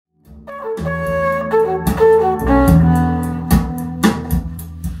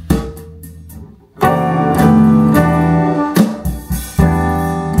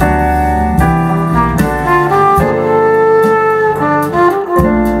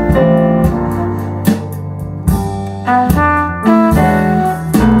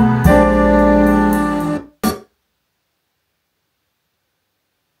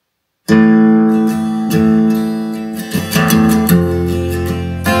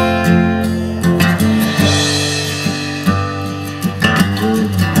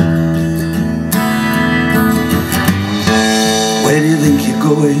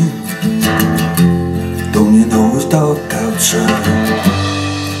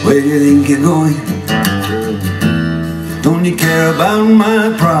Where do you think you're going? Don't you care about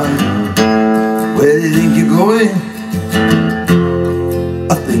my pride? Where do you think you're going?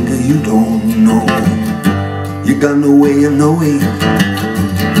 I think you don't know. You got no way of knowing.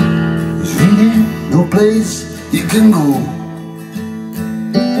 There's really no place you can go.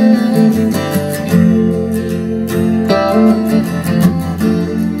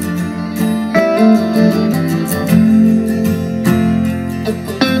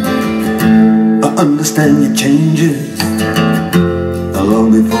 I understand your changes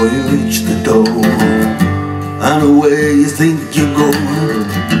long before you reach the door. I know where you think you're going.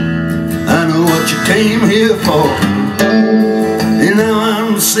 I know what you came here for. And now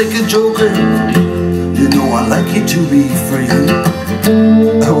I'm sick of joking. You know I like you to be free.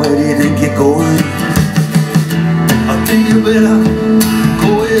 Where do you think you're going? I think you better go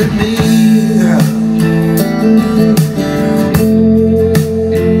with me.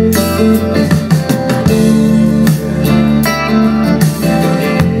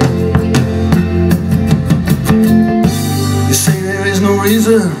 You say there is no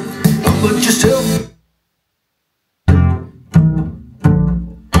reason, but just help.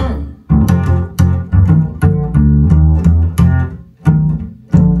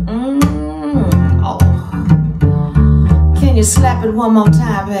 Slap it one more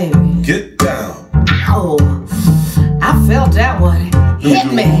time, baby. Get down. Ow! I felt that one.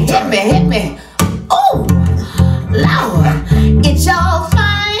 Hit me, hit me, hit me. Oh, Lord, it's all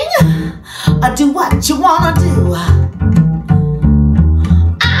fine. Do what you wanna do.